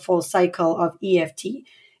like a full cycle of EFT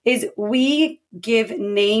is we give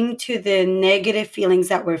name to the negative feelings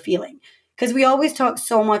that we're feeling. Because we always talk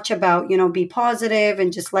so much about, be positive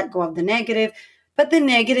and just let go of the negative, but the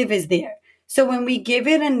negative is there. So when we give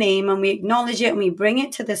it a name and we acknowledge it and we bring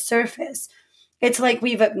it to the surface, it's like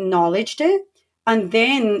we've acknowledged it. And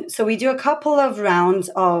then, so we do a couple of rounds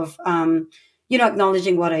of,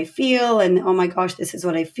 acknowledging what I feel, and, oh my gosh, this is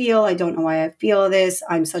what I feel. I don't know why I feel this.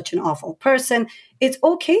 I'm such an awful person. It's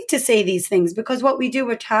okay to say these things, because what we do,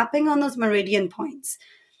 we're tapping on those meridian points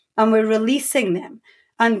and we're releasing them.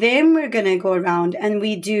 And then we're going to go around and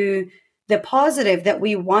we do the positive that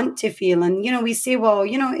we want to feel. And, we say, well,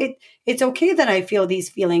 it's okay that I feel these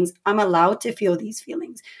feelings. I'm allowed to feel these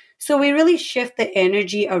feelings. So we really shift the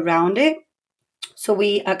energy around it. So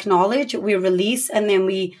we acknowledge, we release, and then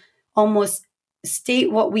we almost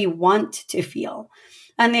state what we want to feel.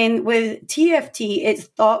 And then with TFT, it's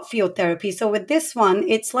thought field therapy. So with this one,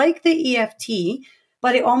 it's like the EFT,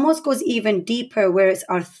 but it almost goes even deeper, where it's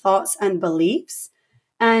our thoughts and beliefs.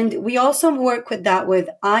 And we also work with that with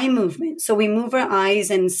eye movement. So we move our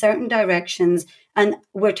eyes in certain directions and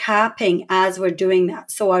we're tapping as we're doing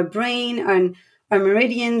that. So our brain and our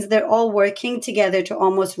meridians, they're all working together to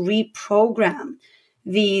almost reprogram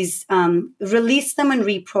these, release them and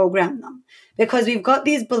reprogram them. Because we've got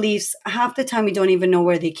these beliefs, half the time we don't even know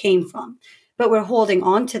where they came from, but we're holding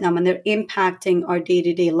on to them and they're impacting our day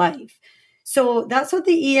to day life. So that's what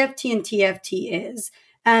the EFT and TFT is.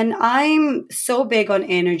 And I'm so big on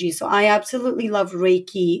energy. So I absolutely love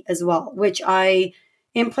Reiki as well, which I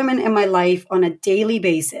implement in my life on a daily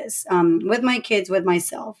basis, with my kids, with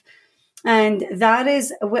myself. And that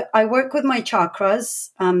is, I work with my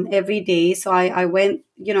chakras every day. So I went,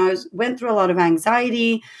 went through a lot of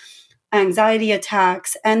anxiety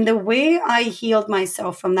attacks. And the way I healed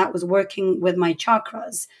myself from that was working with my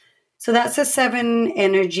chakras. So that's the 7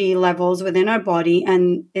 energy levels within our body.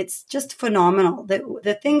 And it's just phenomenal.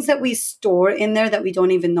 The things that we store in there that we don't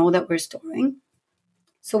even know that we're storing.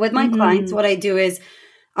 So with my clients, Mm-hmm. what I do is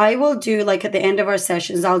I will do, like, at the end of our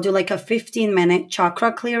sessions, I'll do like a 15-minute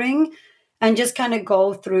chakra clearing and just kind of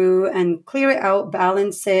go through and clear it out,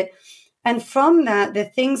 balance it. And from that, the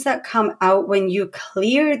things that come out when you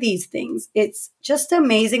clear these things, it's just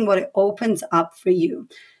amazing what it opens up for you.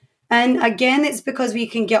 And again, it's because we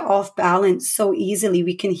can get off balance so easily.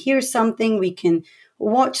 We can hear something, we can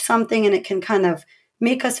watch something, and it can kind of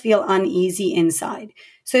make us feel uneasy inside.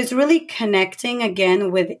 So it's really connecting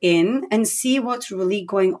again within and see what's really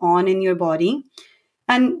going on in your body.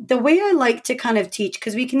 And the way I like to kind of teach,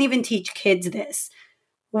 because we can even teach kids this,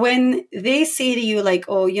 when they say to you, like,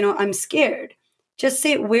 oh, I'm scared, just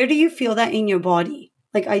say, where do you feel that in your body?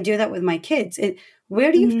 Like I do that with my kids.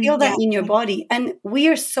 Where do you feel that Yeah. in your body? And we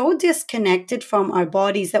are so disconnected from our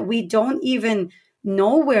bodies that we don't even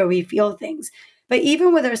know where we feel things. But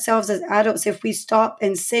even with ourselves as adults, if we stop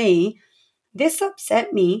and say, this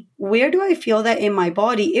upset me, where do I feel that in my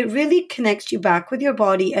body? It really connects you back with your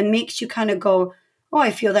body and makes you kind of go, oh,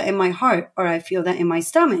 I feel that in my heart, or I feel that in my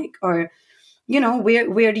stomach, or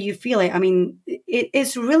where do you feel it? I mean,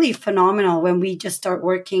 it's really phenomenal when we just start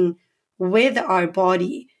working with our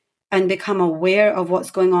body and become aware of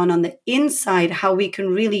what's going on the inside, how we can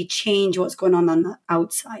really change what's going on the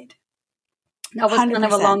outside. That was kind of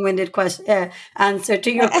a 100%. long-winded answer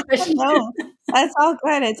to your question. No, that's all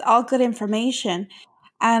good. It's all good information.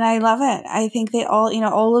 And I love it. I think they all,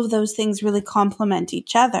 all of those things really complement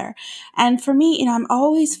each other. And for me, I'm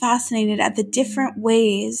always fascinated at the different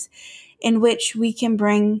ways in which we can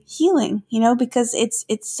bring healing, because it's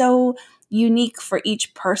so unique for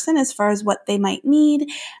each person as far as what they might need,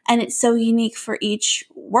 and it's so unique for each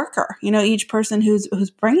worker, each person who's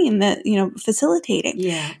bringing the, facilitating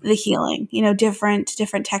Yeah. the healing, different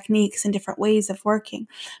techniques and different ways of working.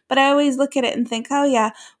 But I always look at it and think, oh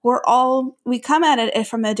yeah, we come at it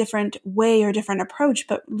from a different way or different approach,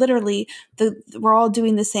 but literally we're all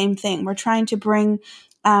doing the same thing. We're trying to bring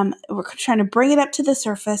it up to the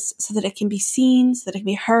surface so that it can be seen, so that it can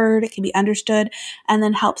be heard, it can be understood, and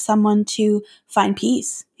then help someone to find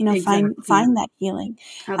peace, Exactly. find that healing.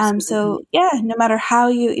 So Absolutely. yeah, no matter how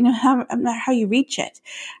no matter how you reach it,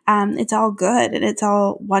 it's all good and it's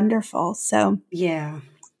all wonderful. So Yeah.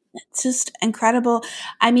 it's just incredible.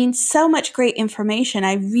 I mean, so much great information.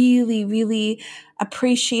 I really, really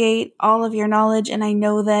appreciate all of your knowledge, and I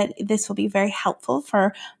know that this will be very helpful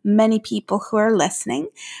for many people who are listening.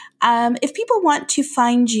 If people want to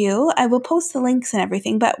find you, I will post the links and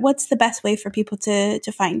everything, but what's the best way for people to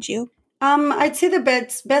find you? I'd say the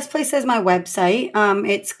best place is my website.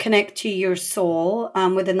 It's Connect to Your Soul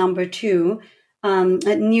with the number 2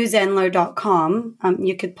 at newzenler.com.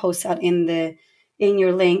 You could post that in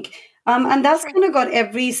your link. And that's Sure. kind of got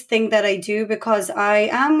everything that I do because I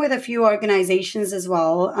am with a few organizations as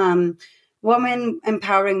well. Women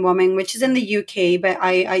Empowering Women, which is in the UK, but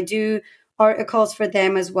I do articles for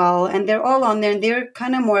them as well. And they're all on there and they're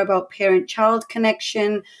kind of more about parent-child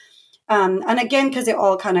connection. And again, because it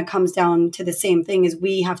all kind of comes down to the same thing is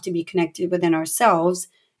we have to be connected within ourselves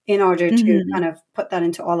in order to Mm-hmm. kind of put that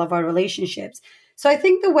into all of our relationships. So I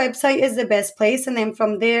think the website is the best place. And then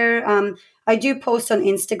from there, I do post on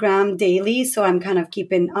Instagram daily. So I'm kind of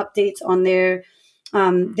keeping updates on there.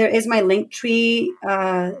 There is my Linktree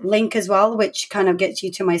link as well, which kind of gets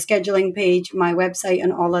you to my scheduling page, my website,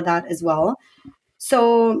 and all of that as well.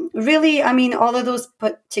 So really, I mean, all of those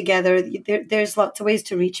put together, there's lots of ways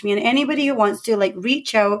to reach me. And anybody who wants to like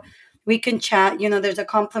reach out, we can chat. There's a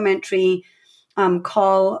complimentary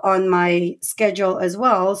call on my schedule as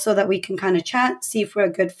well, so that we can kind of chat, see if we're a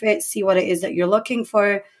good fit, see what it is that you're looking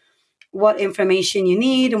for, what information you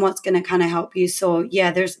need, and what's going to kind of help you. So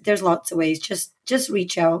yeah, there's lots of ways. Just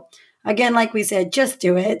reach out. Again, like we said, just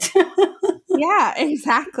do it. Yeah,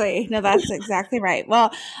 exactly. No, that's exactly right.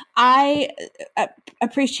 Well, I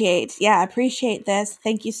appreciate this.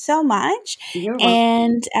 Thank you so much. You're welcome.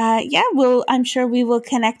 And yeah, I'm sure we will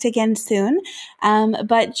connect again soon.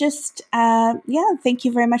 But just, yeah, thank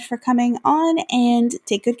you very much for coming on and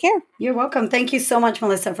take good care. You're welcome. Thank you so much,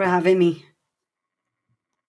 Melissa, for having me.